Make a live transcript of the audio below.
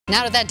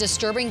Now to that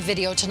disturbing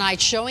video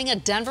tonight showing a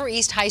Denver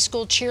East High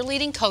School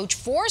cheerleading coach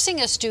forcing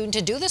a student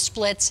to do the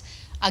splits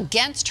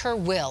against her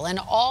will. And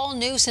all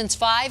new since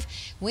 5,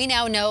 we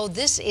now know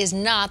this is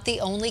not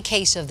the only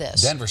case of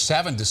this. Denver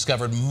 7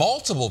 discovered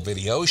multiple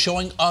videos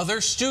showing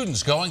other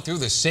students going through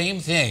the same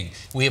thing.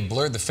 We have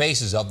blurred the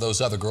faces of those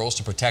other girls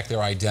to protect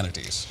their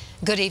identities.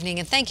 Good evening,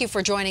 and thank you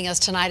for joining us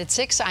tonight at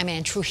 6. I'm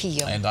Ann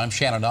Trujillo. And I'm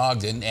Shannon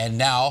Ogden. And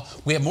now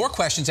we have more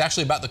questions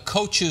actually about the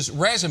coach's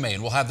resume,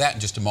 and we'll have that in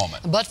just a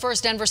moment. But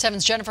first, Denver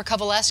 7's Jennifer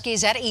Kovaleski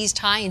is at East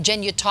High. And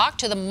Jen, you talked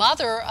to the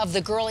mother of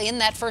the girl in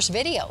that first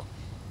video.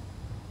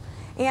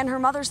 And her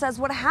mother says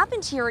what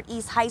happened here at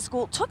East High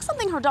School took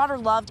something her daughter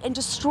loved and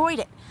destroyed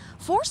it,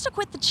 forced to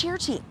quit the cheer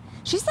team.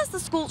 She says the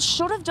school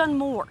should have done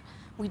more.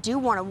 We do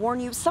want to warn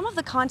you, some of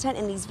the content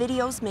in these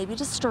videos may be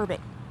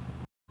disturbing.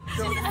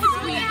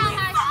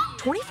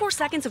 24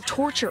 seconds of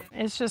torture.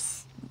 It's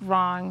just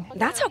wrong.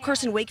 That's how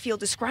Kirsten Wakefield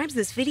describes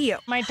this video.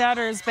 My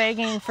daughter is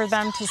begging for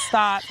them to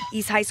stop.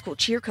 East High School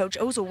cheer coach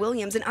Ozil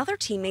Williams and other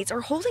teammates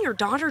are holding her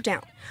daughter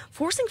down,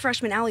 forcing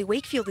freshman Allie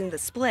Wakefield into the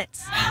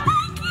splits.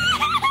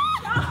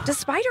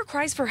 Despite her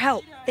cries for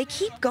help, they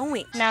keep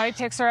going. Now he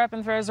picks her up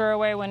and throws her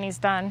away when he's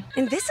done.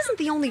 And this isn't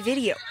the only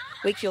video.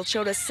 Wakefield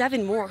showed us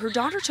 7 more her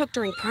daughter took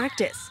during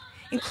practice,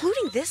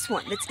 including this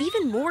one that's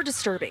even more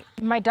disturbing.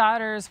 My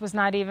daughter's was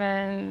not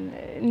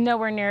even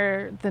nowhere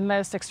near the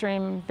most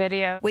extreme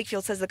video.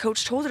 Wakefield says the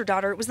coach told her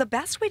daughter it was the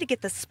best way to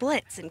get the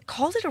splits and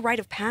called it a rite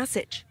of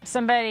passage.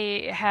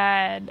 Somebody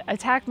had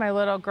attacked my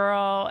little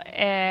girl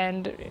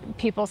and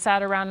people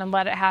sat around and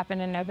let it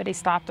happen and nobody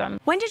stopped them.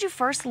 When did you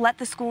first let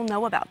the school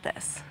know about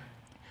this?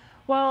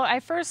 Well, I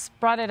first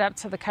brought it up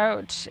to the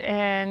coach,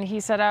 and he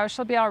said, oh,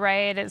 she'll be all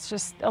right. It's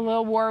just a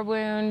little war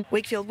wound.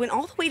 Wakefield went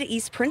all the way to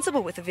East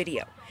principal with the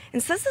video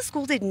and says the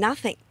school did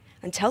nothing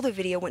until the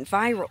video went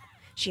viral.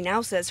 She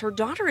now says her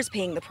daughter is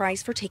paying the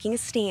price for taking a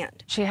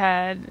stand. She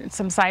had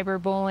some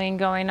cyberbullying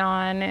going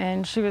on,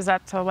 and she was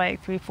up till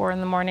like 3, 4 in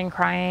the morning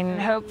crying.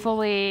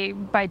 Hopefully,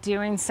 by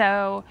doing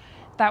so,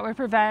 that would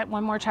prevent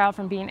one more child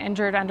from being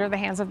injured under the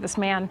hands of this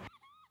man.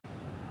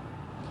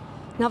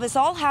 Now, this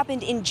all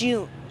happened in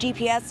June.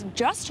 GPS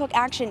just took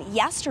action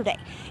yesterday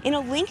in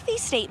a lengthy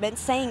statement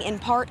saying, in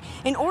part,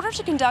 in order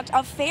to conduct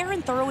a fair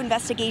and thorough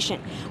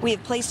investigation, we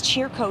have placed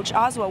cheer coach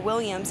Ozil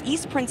Williams,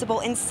 East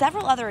principal, and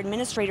several other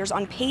administrators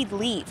on paid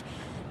leave.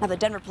 Now, the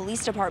Denver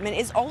Police Department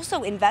is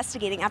also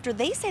investigating after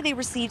they say they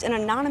received an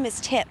anonymous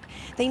tip.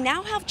 They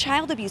now have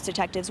child abuse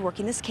detectives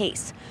working this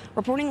case.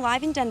 Reporting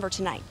live in Denver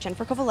tonight,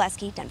 Jennifer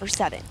Kovaleski, Denver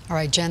 7. All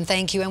right, Jen,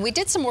 thank you. And we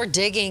did some more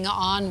digging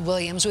on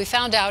Williams. We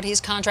found out his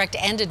contract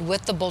ended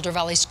with the Boulder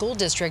Valley School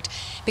District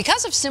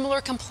because of similar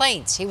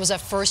complaints. He was a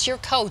first-year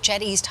coach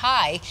at East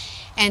High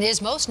and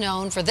is most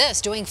known for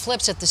this, doing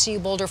flips at the CU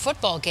Boulder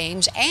football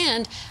games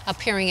and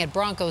appearing at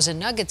Broncos and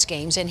Nuggets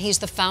games. And he's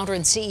the founder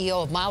and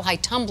CEO of Mile High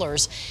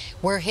Tumblers,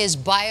 where his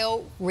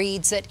bio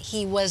reads that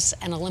he was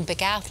an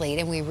Olympic athlete.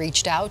 And we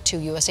reached out to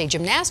USA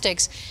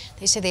Gymnastics.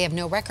 They say they have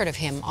no record of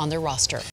him on their roster.